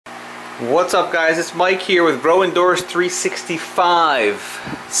What's up, guys? It's Mike here with Grow Indoors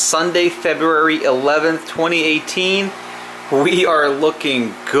 365. Sunday, February 11th, 2018. We are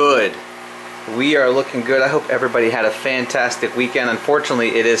looking good. We are looking good. I hope everybody had a fantastic weekend.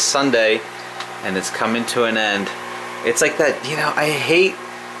 Unfortunately, it is Sunday and it's coming to an end. It's like that, you know, I hate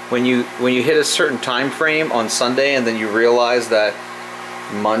when you hit a certain time frame on Sunday and then you realize that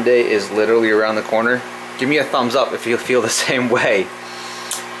Monday is literally around the corner. Give me a thumbs up if you feel the same way.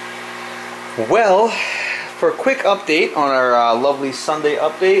 Well, for a quick update on our lovely Sunday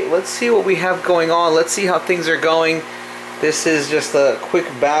update, let's see what we have going on. Let's see how things are going. This is just a quick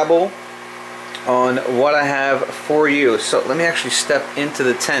babble on what I have for you. So let me actually step into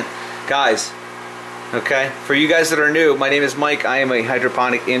the tent. Guys, okay, for you guys that are new, my name is Mike. I am a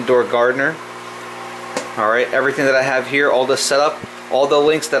hydroponic indoor gardener. Alright, everything that I have here, all the setup, all the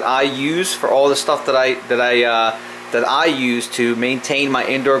links that I use for all the stuff that I use to maintain my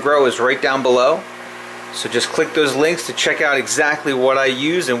indoor grow is right down below. So just click those links to check out exactly what I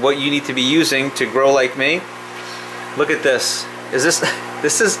use and what you need to be using to grow like me. Look at this.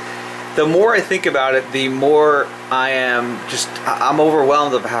 This is the more I think about it, the more I'm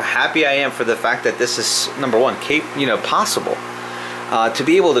overwhelmed of how happy I am for the fact that this is, number one, possible. To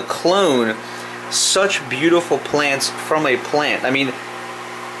be able to clone such beautiful plants from a plant. I mean,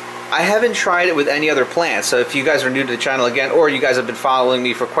 I haven't tried it with any other plant, so if you guys are new to the channel again, or you guys have been following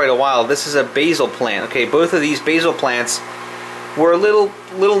me for quite a while, this is a basil plant. Okay, both of these basil plants were little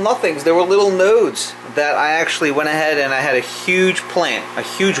nothings. They were little nodes that I actually went ahead and I had a huge plant, a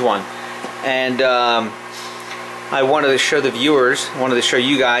huge one, and I wanted to show the viewers, wanted to show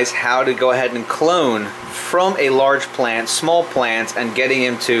you guys how to go ahead and clone from a large plant, small plants, and getting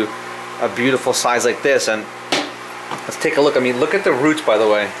him to a beautiful size like this. And let's take a look. I mean, look at the roots, by the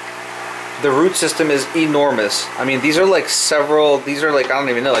way. The root system is enormous. I mean, these are like I don't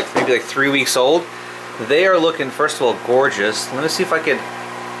even know, like maybe like 3 weeks old. They are looking, first of all, gorgeous. Let me see if I could,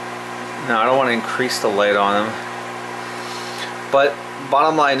 no, I don't want to increase the light on them. But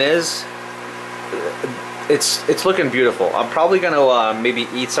bottom line is, it's looking beautiful. I'm probably going to maybe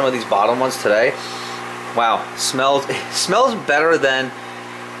eat some of these bottom ones today. Wow, it smells better than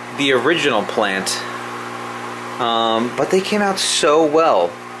the original plant. But they came out so well.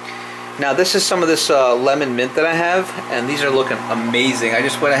 Now this is some of this lemon mint that I have, and these are looking amazing. I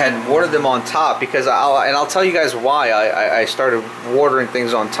just went ahead and watered them on top because I'll tell you guys why I started watering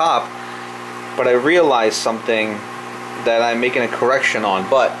things on top, but I realized something that I'm making a correction on.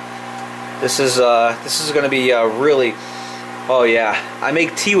 But this is going to be really, oh yeah, I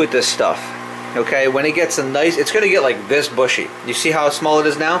make tea with this stuff. Okay, when it gets it's going to get like this bushy. You see how small it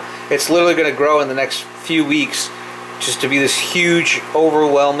is now? It's literally going to grow in the next few weeks just to be this huge,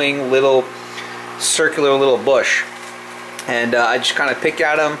 overwhelming little circular little bush. And I just kind of pick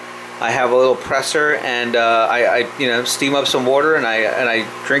at them. I have a little presser, and I steam up some water, and I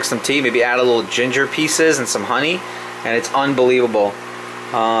drink some tea. Maybe add a little ginger pieces and some honey, and it's unbelievable.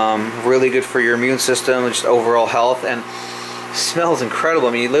 Really good for your immune system and just overall health, and smells incredible.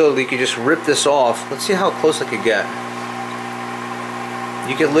 I mean, literally, you could just rip this off. Let's see how close I could get.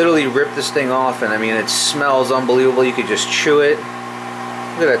 You could literally rip this thing off, and I mean, it smells unbelievable. You could just chew it.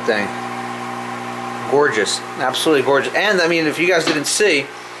 Look at that thing. Gorgeous. Absolutely gorgeous. And I mean, if you guys didn't see,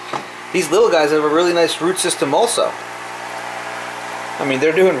 these little guys have a really nice root system also. I mean,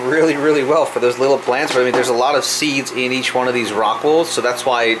 they're doing really, really well for those little plants. But I mean, there's a lot of seeds in each one of these rock wools, so that's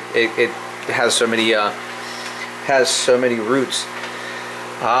why it has so many roots.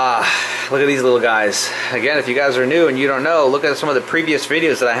 Look at these little guys. Again, if you guys are new and you don't know, look at some of the previous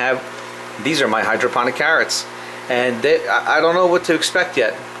videos that I have. These are my hydroponic carrots, and I don't know what to expect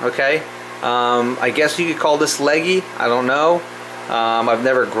yet. Okay, I guess you could call this leggy. I don't know. I've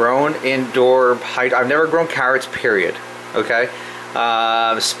never grown I've never grown carrots, period. Okay,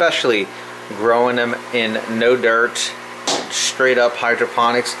 especially growing them in no dirt, straight up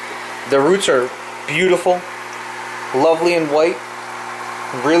hydroponics. The roots are beautiful, lovely and white.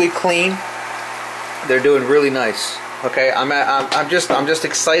 Really clean. They're doing really nice. Okay, I'm just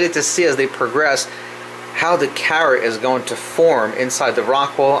excited to see as they progress how the carrot is going to form inside the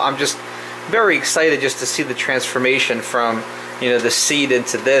rock wool. I'm just very excited just to see the transformation from, you know, the seed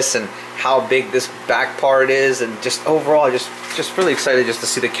into this, and how big this back part is, and just overall just really excited just to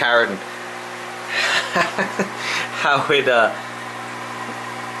see the carrot and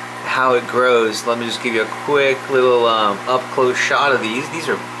how it grows. Let me just give you a quick little up close shot of these. These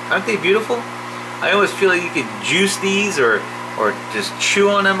aren't they beautiful? I always feel like you could juice these or just chew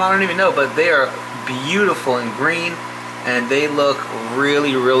on them. I don't even know, but they are beautiful and green, and they look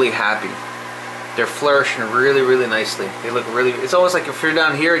really, really happy. they're flourishing really, really nicely. They look really, it's almost like if you're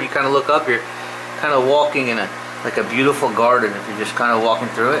down here and you kind of look up, you're kind of walking in like a beautiful garden if you're just kind of walking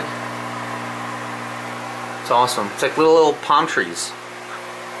through it. It's awesome. It's like little palm trees.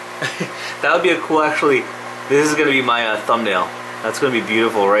 That would be a cool, actually, this is going to be my thumbnail. That's going to be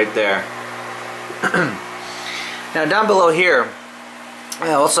beautiful right there. Now down below here,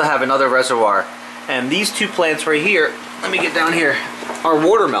 I also have another reservoir. And these two plants right here, let me get down here, are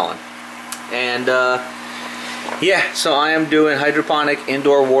watermelon. And yeah, so I am doing hydroponic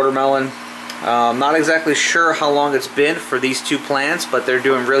indoor watermelon. I'm not exactly sure how long it's been for these two plants, but they're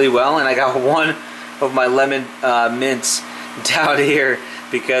doing really well. And I got one of my lemon mints down here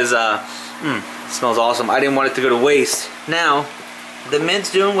because it smells awesome. I didn't want it to go to waste. Now, the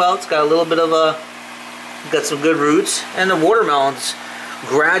mint's doing well. It's got a little bit of got some good roots, and the watermelon's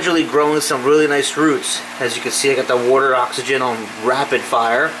gradually growing some really nice roots. As you can see, I got the water oxygen on rapid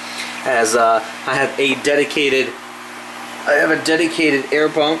fire. As I have a dedicated air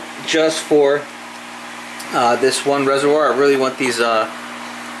pump just for this one reservoir. I really want these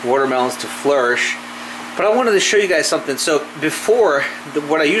watermelons to flourish. But I wanted to show you guys something. So before,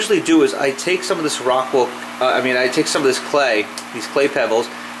 what I usually do is I take some of this rockwool, I take some of this clay, these clay pebbles,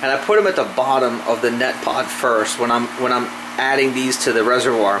 and I put them at the bottom of the net pot first when I'm adding these to the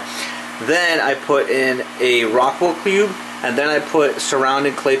reservoir. Then I put in a rockwool cube, and then I put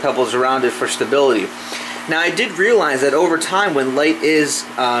surrounding clay pebbles around it for stability. Now I did realize that over time, when light is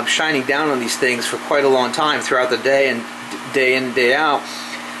shining down on these things for quite a long time throughout the day and day in and day out,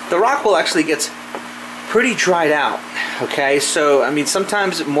 the rockwool actually gets pretty dried out. Okay, so I mean,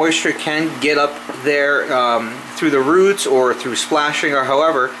 sometimes moisture can get up there through the roots or through splashing or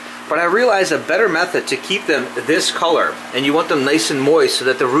however, but I realized a better method to keep them this color, and you want them nice and moist so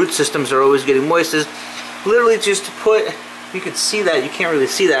that the root systems are always getting moist, is literally just to put, you can see that, you can't really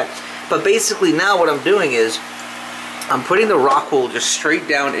see that, but basically now what I'm doing is I'm putting the rockwool just straight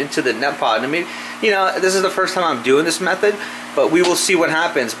down into the net pot. I mean, you know, this is the first time I'm doing this method, but we will see what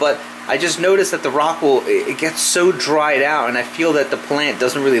happens. But I just noticed that the rockwool, it gets so dried out, and I feel that the plant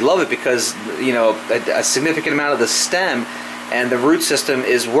doesn't really love it because, you know, a significant amount of the stem and the root system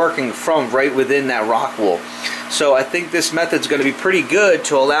is working from right within that rockwool. So I think this method's going to be pretty good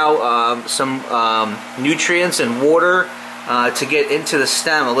to allow some nutrients and water to get into the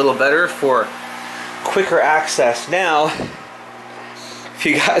stem a little better for quicker access. Now, if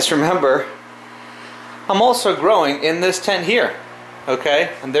you guys remember, I'm also growing in this tent here.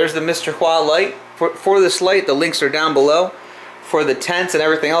 Okay, and there's the Mr. Hua light. For this light, the links are down below. For the tents and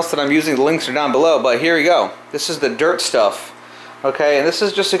everything else that I'm using, the links are down below. But here we go. This is the dirt stuff. Okay, and this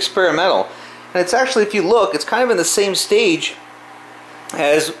is just experimental. And it's actually, if you look, it's kind of in the same stage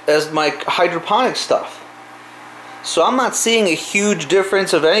as my hydroponic stuff. So I'm not seeing a huge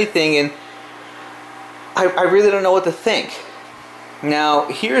difference of anything, and I really don't know what to think. Now,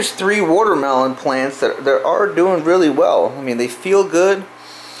 here's 3 watermelon plants that are doing really well. I mean, they feel good.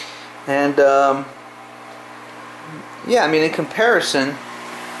 And, yeah, I mean, in comparison,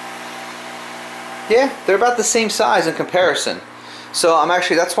 yeah, they're about the same size in comparison. So,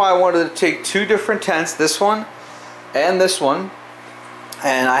 that's why I wanted to take 2 different tents, this one and this one.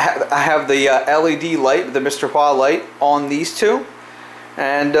 And I have the LED light, the Mr. Hua light, on these 2.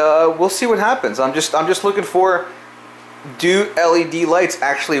 And we'll see what happens. I'm just looking for, do LED lights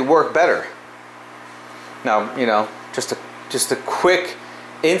actually work better? Now, you know, just a quick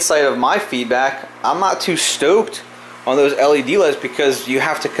insight of my feedback. I'm not too stoked on those LED lights because you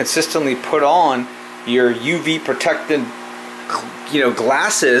have to consistently put on your UV protected, you know,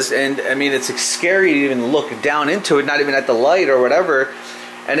 glasses, and I mean, it's scary to even look down into it, not even at the light or whatever,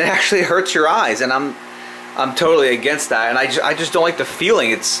 and it actually hurts your eyes, and I'm totally against that, and I just don't like the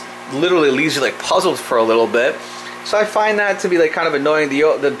feeling. It's literally leaves you like puzzled for a little bit. So I find that to be like kind of annoying.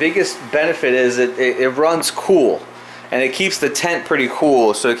 The biggest benefit is it runs cool, and it keeps the tent pretty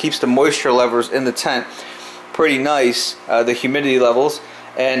cool, so it keeps the moisture levels in the tent pretty nice, the humidity levels,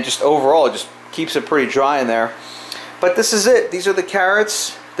 and just overall it just keeps it pretty dry in there. But this is it. These are the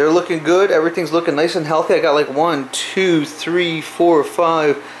carrots. They're looking good. Everything's looking nice and healthy. I got like 1, 2, 3, 4,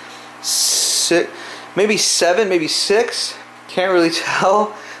 5, 6, maybe 7, maybe 6. Can't really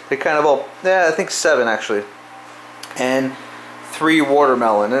tell. They kind of all, yeah, I think 7 actually. And 3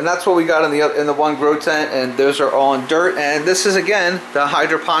 watermelon, and that's what we got in the one grow tent, and those are all in dirt. And this is again the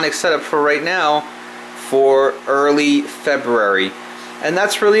hydroponic setup for right now for early February. And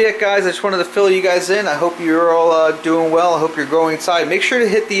that's really it, guys. I just wanted to fill you guys in. I hope you're all doing well. I hope you're growing inside. Make sure to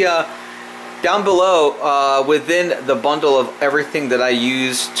hit the down below within the bundle of everything that I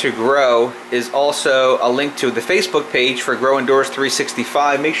use to grow is also a link to the Facebook page for Grow Indoors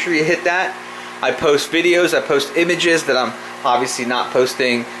 365. Make sure you hit that. I post videos, I post images that I'm obviously not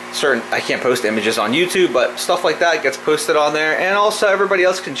posting I can't post images on YouTube, but stuff like that gets posted on there. And also everybody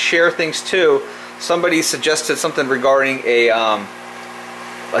else can share things too. Somebody suggested something regarding a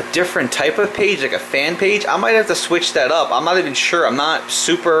different type of page, like a fan page. I might have to switch that up. I'm not even sure. I'm not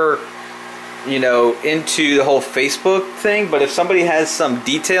super, you know, into the whole Facebook thing, but if somebody has some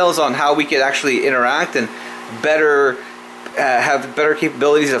details on how we could actually interact and better have better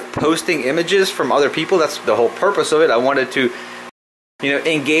capabilities of posting images from other people, that's the whole purpose of it. I wanted to, you know,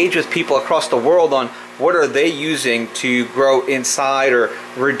 engage with people across the world on what are they using to grow inside or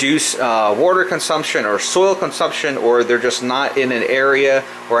reduce water consumption or soil consumption, or they're just not in an area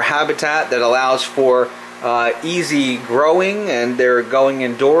or habitat that allows for easy growing and they're going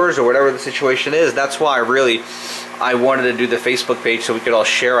indoors or whatever the situation is. That's why I wanted to do the Facebook page, so we could all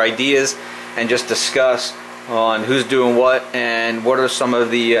share ideas and just discuss on who's doing what and what are some of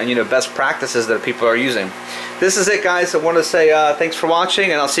the you know, best practices that people are using. This is it, guys. I want to say thanks for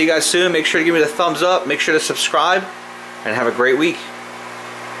watching, and I'll see you guys soon. Make sure to give me the thumbs up, make sure to subscribe, and have a great week.